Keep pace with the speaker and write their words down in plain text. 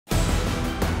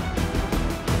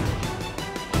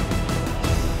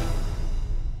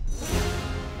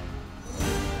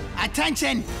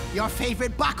Attention! Your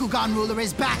favorite Bakugan ruler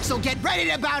is back, so get ready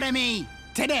to bow to me!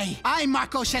 Today, I,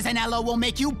 Marco Cesanello, will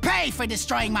make you pay for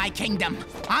destroying my kingdom.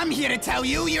 I'm here to tell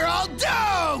you you're all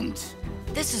doomed!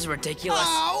 This is ridiculous.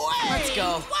 Oh, wait! Let's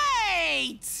go.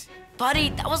 Wait!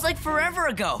 Buddy, that was like forever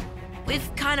ago. We've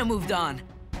kind of moved on.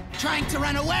 Trying to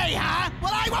run away, huh?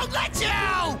 Well, I won't let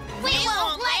you! We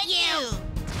won't let you!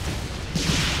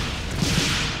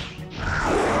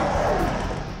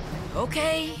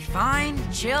 Okay, fine,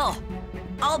 chill.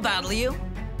 I'll battle you.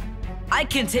 I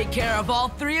can take care of all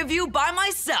three of you by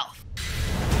myself.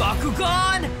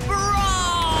 Bakugan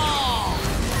Brawl!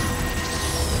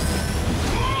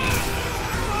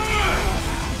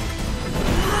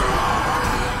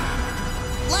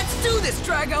 Let's do this,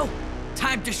 Drago!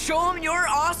 Time to show them your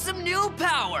awesome new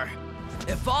power.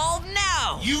 Evolve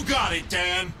now! You got it,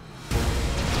 Dan!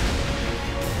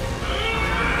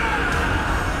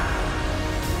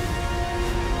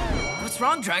 What's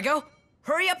wrong, Drago?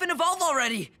 Hurry up and evolve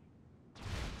already!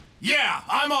 Yeah,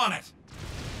 I'm on it!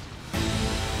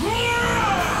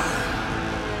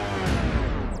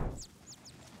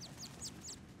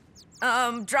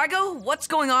 Drago, what's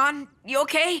going on? You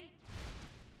okay?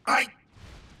 I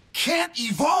can't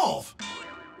evolve!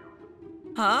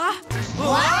 Huh?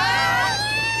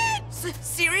 What?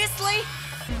 Seriously?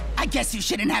 I guess you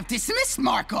shouldn't have dismissed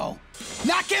Marco.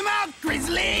 Knock him out,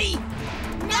 Grizzly!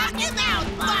 Knock him out,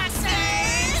 boxers!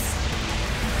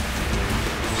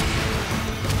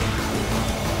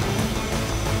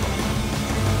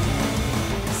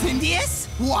 Cyndius?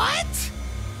 What?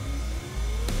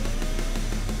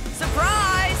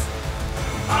 Surprise!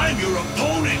 I'm your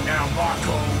opponent now,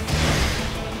 Marco!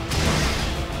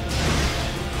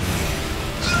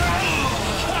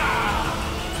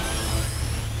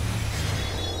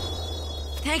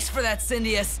 Thanks for that,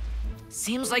 Cyndius.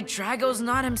 Seems like Drago's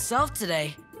not himself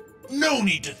today. No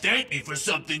need to thank me for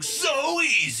something so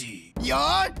easy!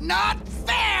 You're not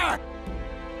fair!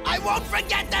 I won't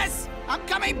forget this! I'm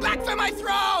coming back for my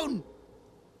throne!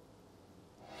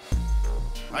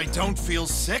 I don't feel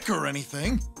sick or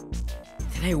anything.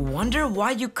 Then I wonder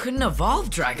why you couldn't evolve,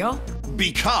 Drago.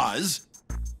 Because...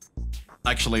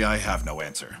 Actually, I have no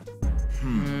answer.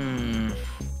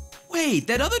 Wait,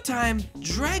 that other time,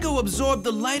 Drago absorbed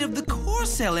the light of the core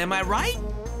cell, am I right?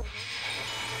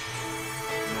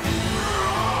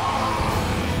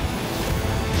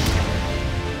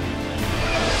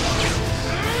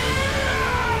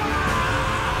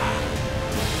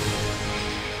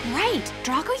 Right,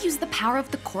 Drago used the power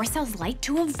of the core cell's light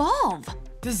to evolve.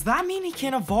 Does that mean he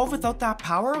can't evolve without that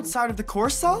power outside of the core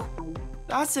cell?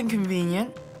 That's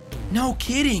inconvenient. No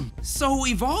kidding. So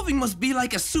evolving must be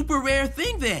like a super rare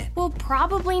thing then. We'll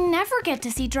probably never get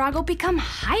to see Drago become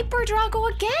Hyper Drago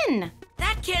again.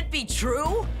 That can't be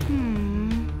true!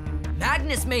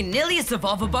 Magnus made Nilius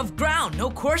evolve above ground. No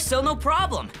core cell, no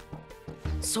problem.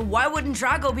 So why wouldn't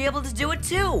Drago be able to do it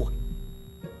too?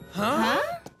 Huh?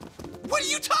 What are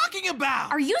you talking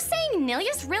about? Are you saying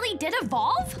Nilius really did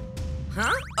evolve?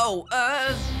 Huh? Oh,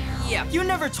 yeah. You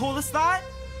never told us that?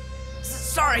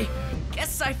 Sorry.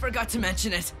 Guess I forgot to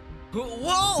mention it.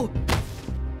 Whoa!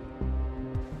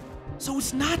 So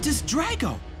it's not just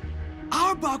Drago.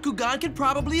 Our Bakugan can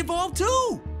probably evolve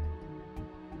too.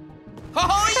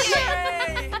 Oh,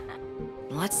 yay!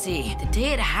 Let's see. The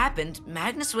day it happened,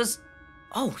 Magnus was...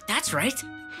 Oh, that's right.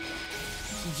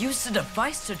 He used a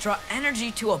device to draw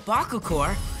energy to a Baku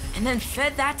core and then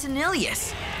fed that to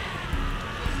Nilius.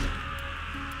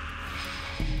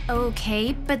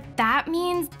 Okay, but that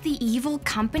means the evil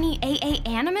company AA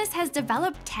Animus has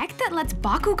developed tech that lets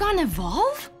Bakugan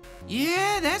evolve?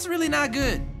 Yeah, that's really not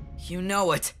good. You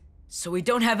know it. So we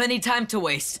don't have any time to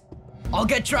waste. I'll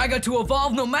get Drago to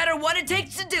evolve no matter what it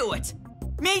takes to do it.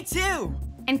 Me too!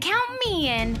 And count me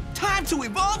in. Time to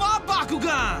evolve our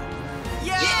Bakugan!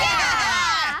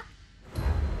 Yeah!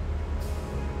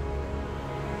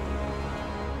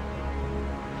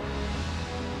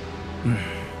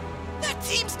 That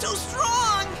team's too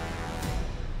strong!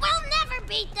 We'll never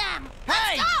beat them!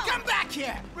 Hey! Let's go! Come back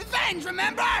here! Revenge,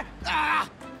 remember?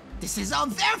 This is all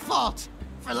their fault!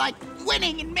 For, like,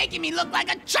 winning and making me look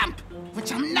like a chump!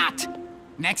 Which I'm not!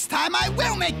 Next time I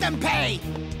will make them pay!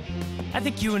 I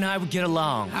think you and I would get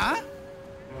along. Huh?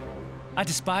 I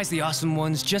despise the Awesome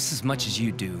Ones just as much as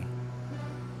you do.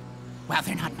 Well,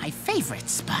 they're not my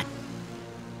favorites, but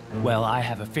Well, I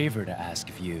have a favor to ask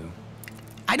of you.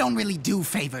 I don't really do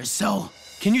favors, so...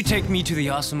 Can you take me to the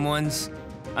Awesome Ones?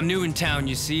 I'm new in town,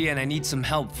 you see, and I need some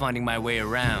help finding my way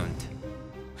around.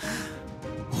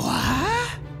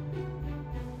 What?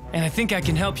 And I think I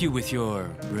can help you with your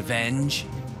revenge.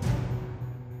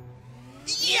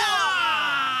 Yeah!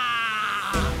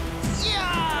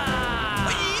 Yeah!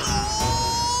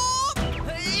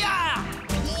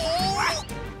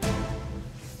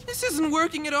 isn't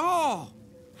working at all.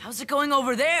 How's it going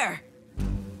over there?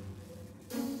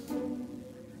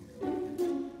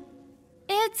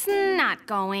 It's not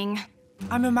going.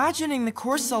 I'm imagining the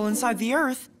core cell inside the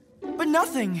Earth, but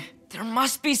nothing. There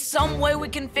must be some way we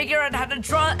can figure out how to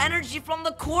draw energy from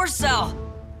the core cell.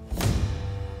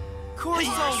 Core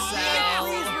cell,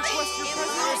 please request your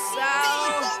presence.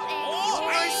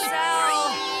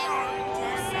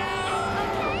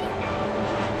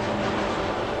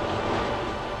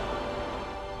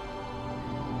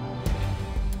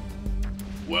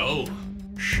 Well,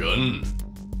 Shun,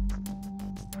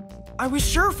 I was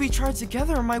sure if we tried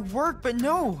together it might work, but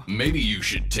no. maybe you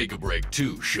should take a break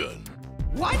too, Shun.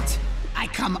 What? I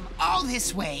come all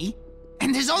this way,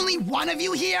 and there's only one of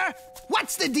you here?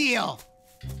 What's the deal?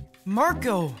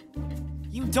 Marco,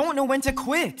 you don't know when to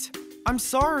quit. I'm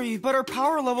sorry, but our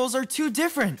power levels are too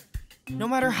different. No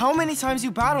matter how many times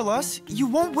you battle us, you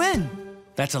won't win.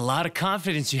 That's a lot of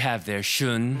confidence you have there,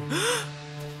 Shun.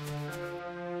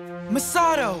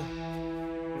 Masato!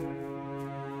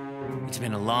 It's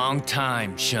been a long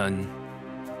time, Shun.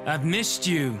 I've missed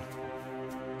you.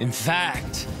 In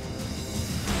fact,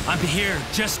 I'm here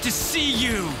just to see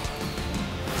you!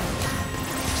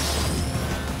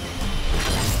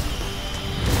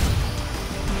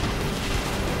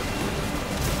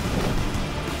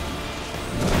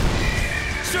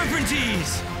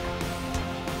 Serpentines!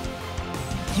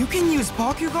 You can use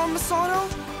Bakugan, Masato?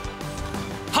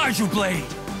 Hydro Blade,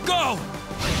 go!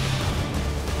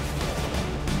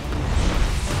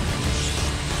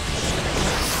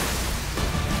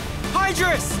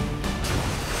 Hydorous!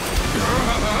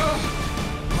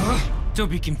 Don't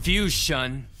be confused,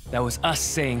 Shun. That was us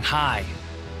saying hi.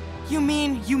 You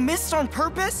mean you missed on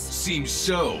purpose? Seems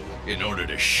so, in order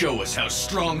to show us how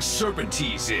strong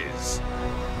Serpentines is.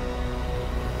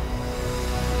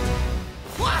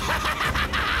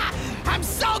 I'm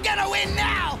so gonna win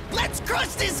now! Let's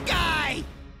crush this guy!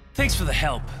 Thanks for the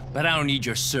help, but I don't need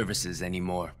your services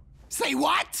anymore. Say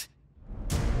what?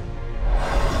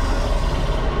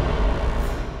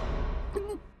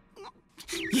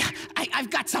 Yeah, I've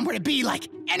got somewhere to be, like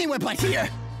anywhere but here.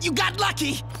 You got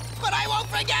lucky, but I won't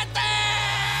forget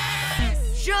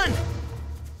this! Shun!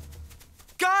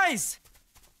 Guys!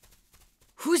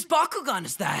 Whose Bakugan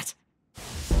is that?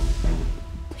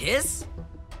 His?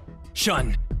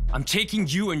 Shun, I'm taking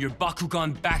you and your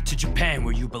Bakugan back to Japan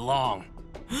where you belong.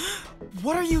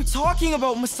 What are you talking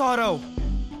about, Masato?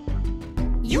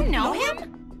 You know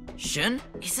him? Shun?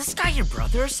 Is this guy your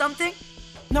brother or something?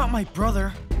 Not my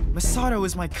brother. Masato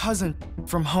is my cousin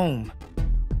from home.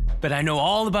 But I know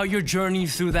all about your journey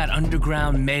through that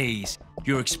underground maze,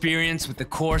 your experience with the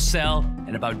core cell,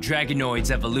 and about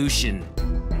Dragonoid's evolution.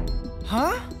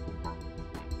 Huh?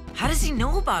 How does he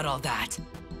know about all that?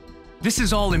 This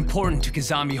is all important to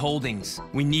Kazami Holdings.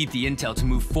 We need the intel to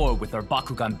move forward with our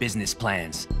Bakugan business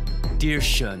plans. Dear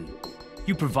Shun,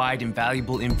 you provide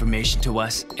invaluable information to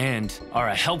us and are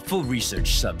a helpful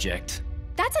research subject.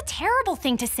 That's a terrible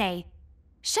thing to say.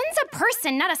 Shun's a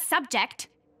person, not a subject.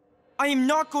 I am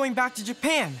not going back to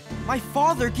Japan. My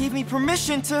father gave me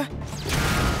permission to...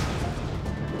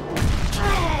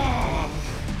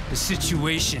 The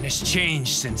situation has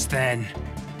changed since then.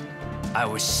 I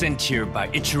was sent here by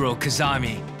Ichiro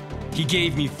Kazami. He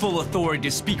gave me full authority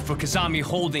to speak for Kazami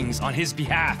Holdings on his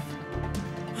behalf.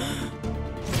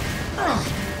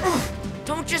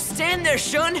 Don't just stand there,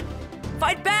 Shun!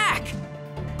 Fight back!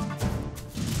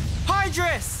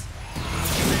 Hydorous!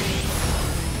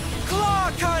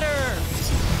 Claw Cutter!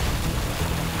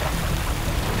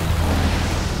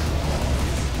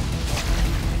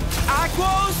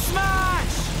 Aqua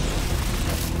Smash!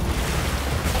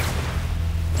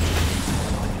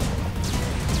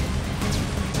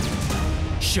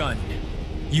 Shun,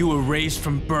 you were raised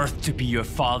from birth to be your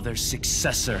father's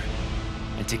successor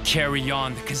and to carry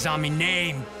on the Kazami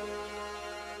name.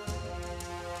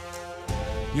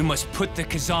 You must put the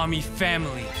Kazami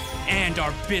family and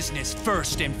our business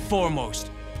first and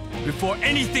foremost, before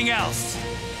anything else.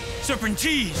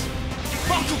 Serpentines!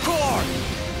 Bakugan!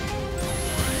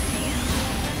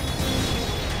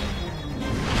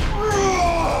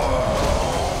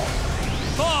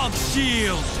 Fog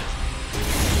Shield!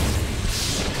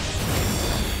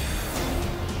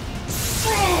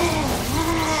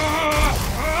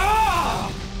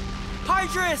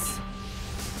 Hydorous!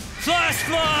 Flash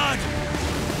Flood!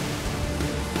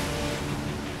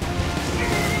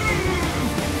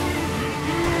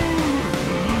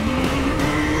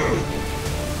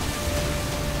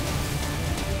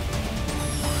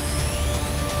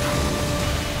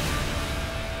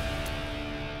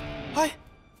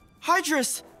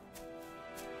 Hydorous!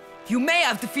 You may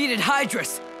have defeated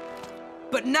Hydorous,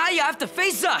 But now you have to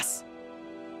face us!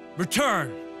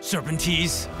 Return,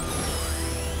 Serpentese.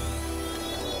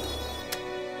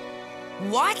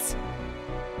 What?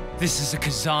 This is a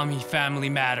Kazami family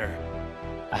matter.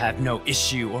 I have no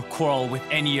issue or quarrel with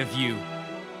any of you.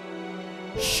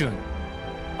 Shun,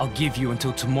 I'll give you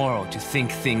until tomorrow to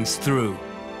think things through.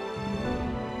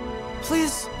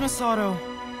 Please, Masato.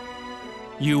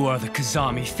 You are the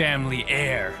Kazami family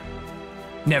heir.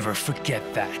 Never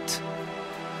forget that.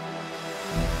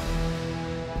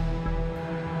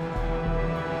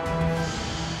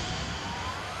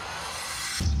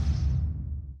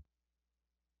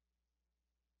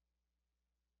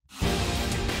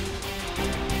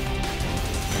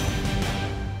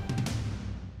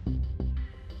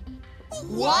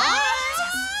 What?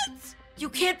 You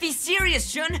can't be serious,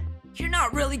 Shun! You're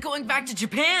not really going back to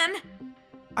Japan!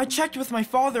 I checked with my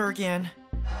father again.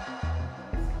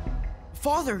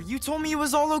 Father, you told me it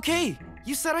was all okay.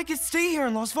 You said I could stay here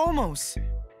in Los Volmos.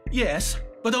 Yes,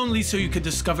 but only so you could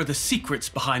discover the secrets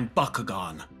behind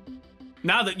Bakugan.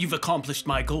 Now that you've accomplished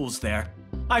my goals there,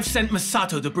 I've sent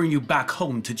Masato to bring you back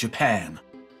home to Japan.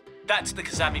 That's the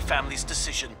Kazami family's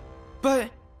decision. But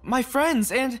my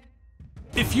friends and...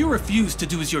 If you refuse to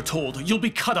do as you're told, you'll be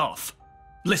cut off.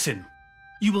 Listen,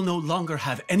 you will no longer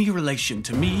have any relation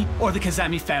to me or the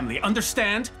Kazami family,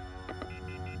 understand?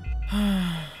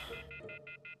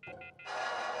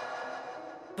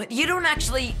 But you don't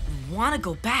actually want to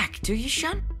go back, do you,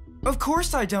 Shun? Of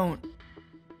course I don't.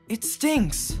 It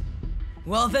stinks.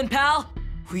 Well then, pal,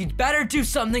 we'd better do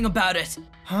something about it.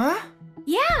 Huh?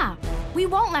 Yeah, we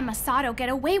won't let Masato get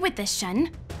away with this,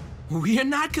 Shun. We are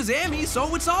not Kazami,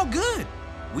 so it's all good.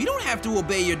 We don't have to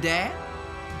obey your dad.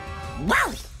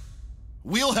 Wow!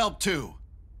 We'll help too.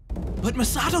 But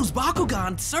Masato's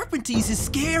Bakugan, Serpentese, is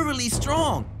scarily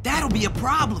strong. That'll be a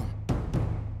problem.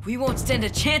 We won't stand a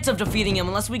chance of defeating him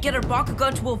unless we get our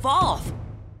Bakugan to evolve.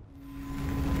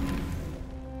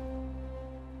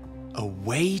 A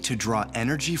way to draw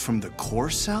energy from the core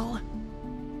cell?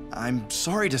 I'm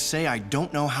sorry to say I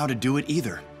don't know how to do it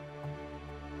either.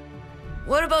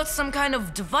 What about some kind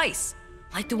of device,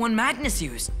 like the one Magnus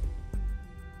used?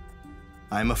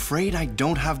 I'm afraid I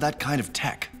don't have that kind of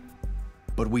tech.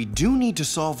 But we do need to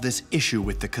solve this issue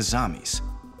with the Kazamis.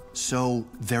 So,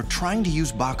 they're trying to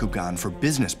use Bakugan for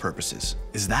business purposes.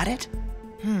 Is that it?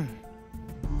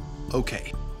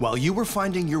 Okay, while you were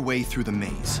finding your way through the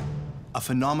maze, a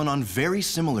phenomenon very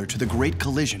similar to the Great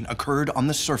Collision occurred on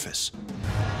the surface.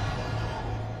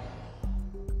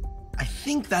 I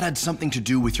think that had something to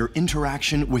do with your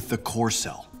interaction with the core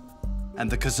cell. And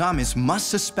the Kazamis must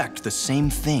suspect the same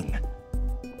thing.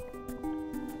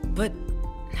 But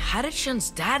how did Shun's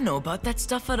dad know about that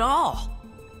stuff at all?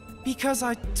 Because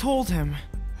I told him.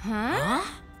 Huh?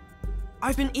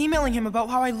 I've been emailing him about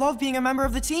how I love being a member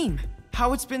of the team.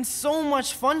 How it's been so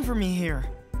much fun for me here.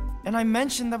 And I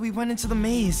mentioned that we went into the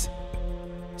maze.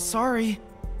 Sorry,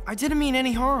 I didn't mean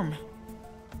any harm.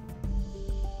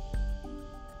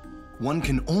 One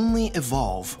can only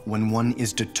evolve when one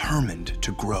is determined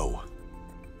to grow.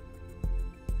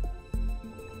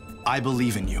 I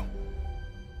believe in you.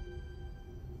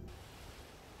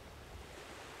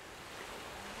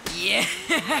 Yeah!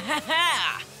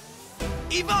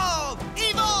 Evolve!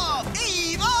 Evolve!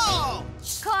 Evolve!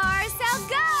 Core cell,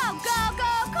 go! Go,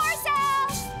 go, core cell!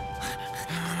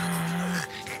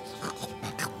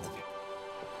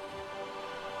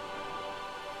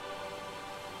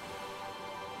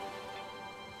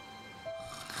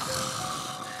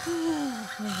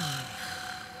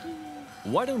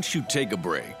 Why don't you take a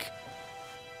break?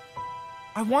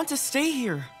 I want to stay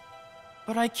here,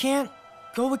 but I can't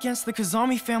go against the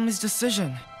Kazami family's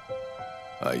decision.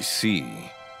 I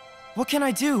see. What can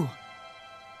I do?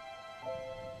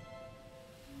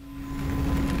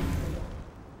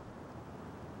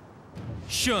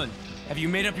 Shun, have you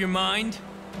made up your mind?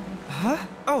 Huh?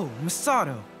 Oh,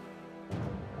 Masato.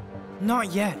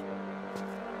 Not yet.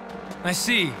 I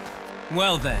see.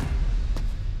 Well then,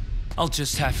 I'll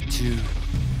just have to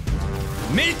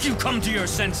make you come to your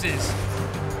senses.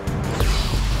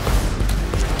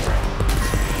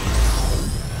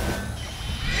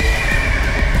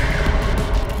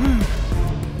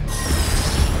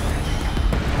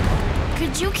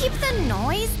 Could you keep the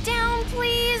noise down,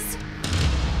 please?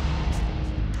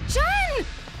 Shun!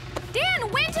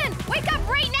 Dan, Winton, wake up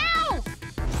right now!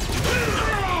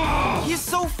 He's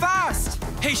so fast!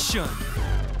 Hey, Shun.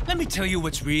 Let me tell you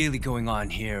what's really going on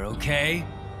here, okay?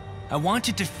 I want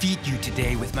to defeat you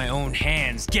today with my own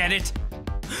hands, get it?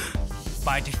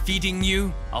 By defeating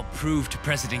you, I'll prove to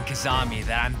President Kazami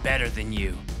that I'm better than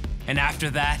you. And after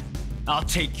that, I'll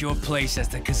take your place as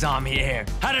the Kazami heir.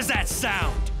 How does that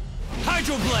sound?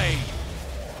 Hydro Blade!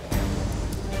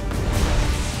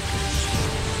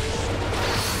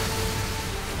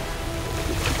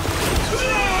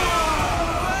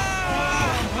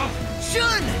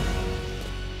 Shun!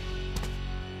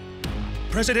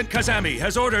 President Kazami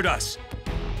has ordered us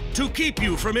to keep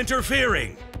you from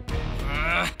interfering.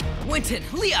 Winton,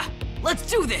 Leah, let's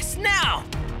do this now!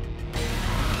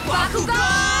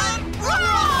 Bakugan,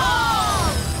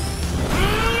 roll!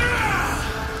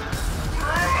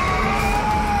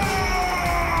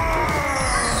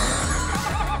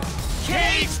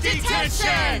 Cage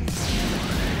detention!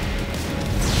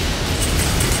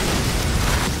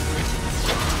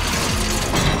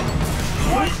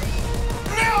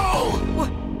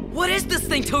 What is this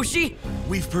thing, Toshi?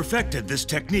 We've perfected this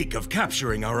technique of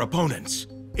capturing our opponents.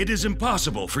 It is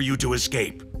impossible for you to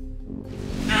escape.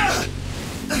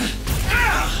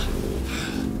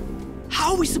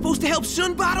 How are we supposed to help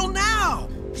Shun battle now?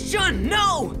 Shun,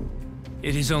 no!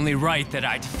 It is only right that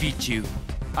I defeat you.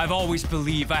 I've always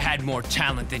believed I had more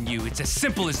talent than you. It's as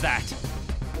simple as that.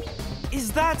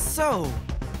 Is that so?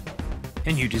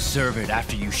 And you deserve it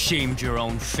after you shamed your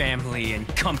own family and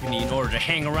company in order to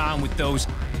hang around with those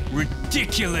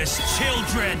ridiculous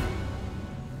children.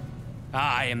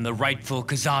 I am the rightful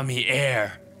Kazami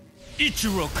heir.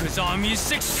 Ichiro Kazami's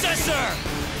successor!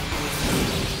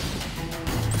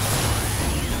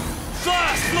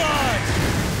 Flash Flood!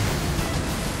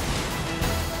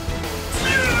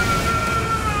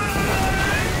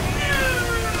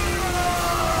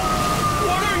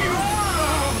 What are you?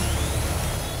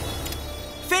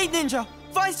 Fade Ninja!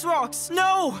 Vice Rocks!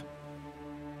 No!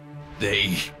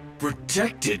 They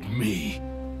protected me.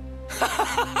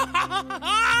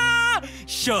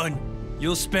 Shun,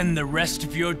 you'll spend the rest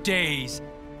of your days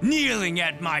kneeling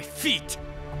at my feet.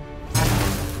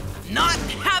 Not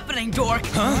happening, dork!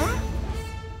 Huh?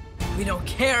 We don't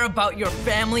care about your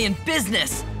family and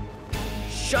business.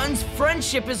 Shun's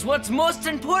friendship is what's most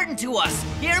important to us.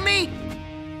 Hear me?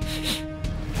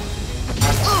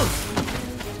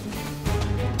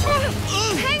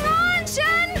 Hang on,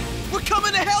 Shun! We're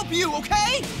coming to help you,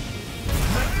 okay?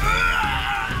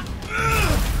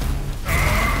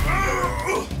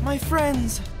 My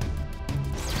friends.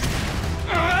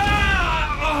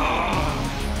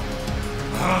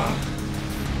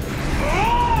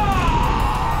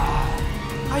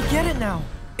 I get it now.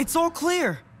 It's all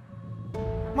clear.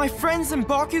 My friends and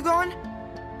Bakugan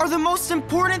are the most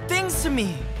important things to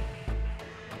me.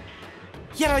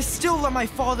 Yet I still let my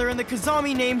father and the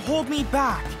Kazami name hold me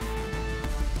back.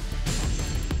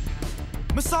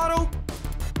 Masato,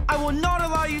 I will not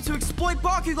allow you to exploit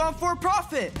Bakugan for a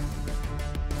profit.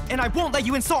 And I won't let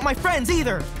you insult my friends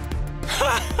either.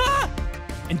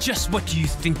 And just what do you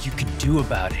think you can do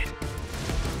about it?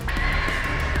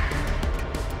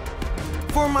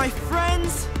 For my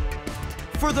friends,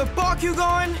 for the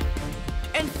Bakugan,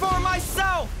 and for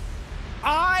myself,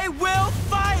 I will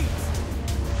fight!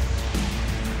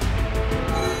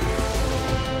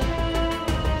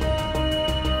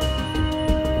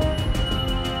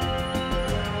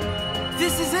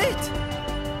 This is it!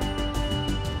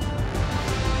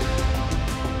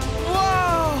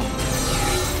 Whoa!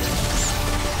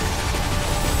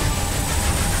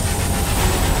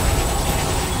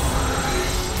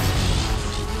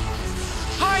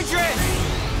 Hydorous!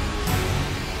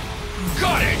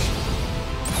 Got it!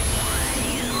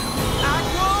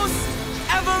 Aquos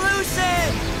Evolution!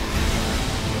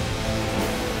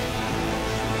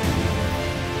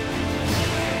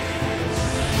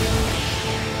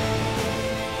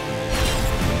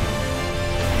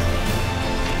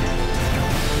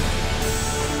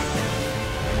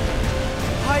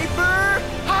 Hyper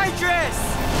Hydorous!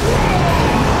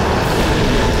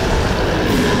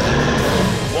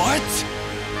 What?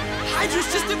 Hydorous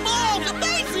just evolved!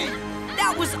 Amazing!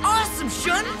 That was awesome,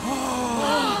 Shun!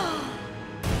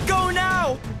 Go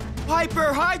now!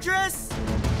 Hyper Hydorous!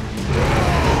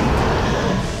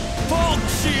 Bulk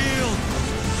Shield!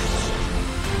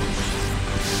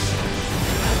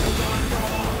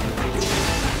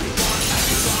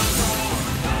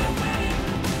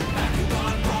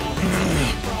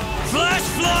 Flash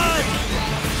Flood!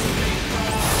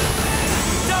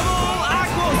 Double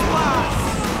Aqua Blast!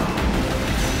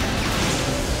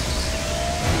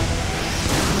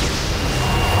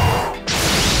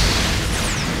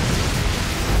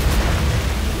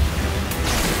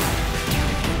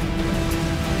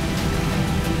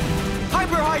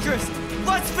 Hyper Hydorous,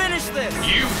 let's finish this!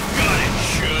 You got it,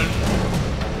 Shun!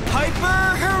 Hyper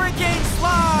Hurricane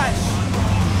Slash!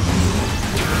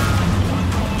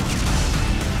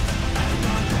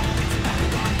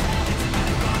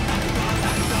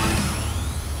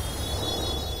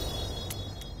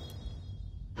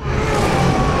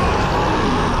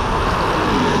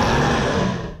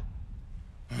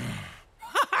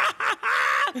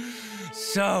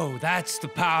 So, that's the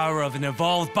power of an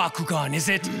evolved Bakugan, is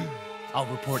it? I'll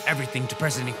report everything to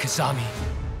President Kazami,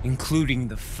 including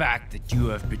the fact that you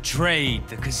have betrayed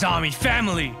the Kazami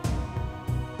family.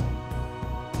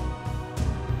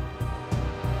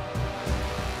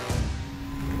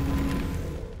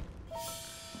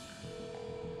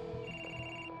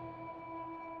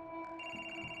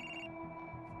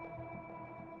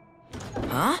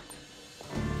 Huh?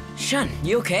 Shun,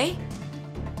 you okay?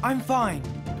 I'm fine.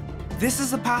 This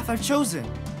is the path I've chosen.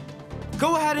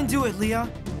 Go ahead and do it,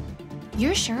 Leah.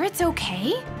 You're sure it's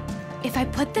okay? If I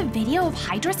put the video of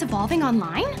Hydorous evolving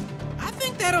online? I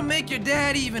think that'll make your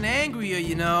dad even angrier,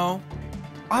 you know.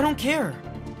 I don't care.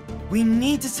 We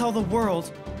need to tell the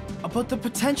world about the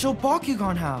potential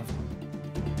Bakugan have.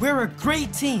 We're a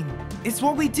great team. It's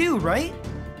what we do, right?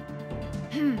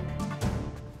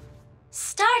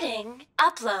 Starting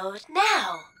upload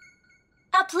now.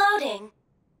 Uploading.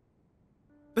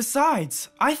 Besides,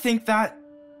 I think that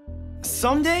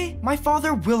someday my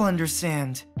father will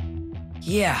understand.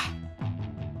 Yeah.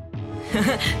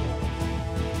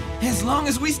 As long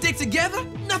as we stick together,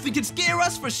 nothing can scare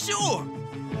us for sure.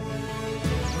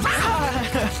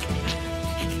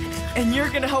 And you're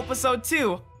gonna help us out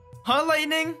too, huh,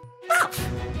 Lightning?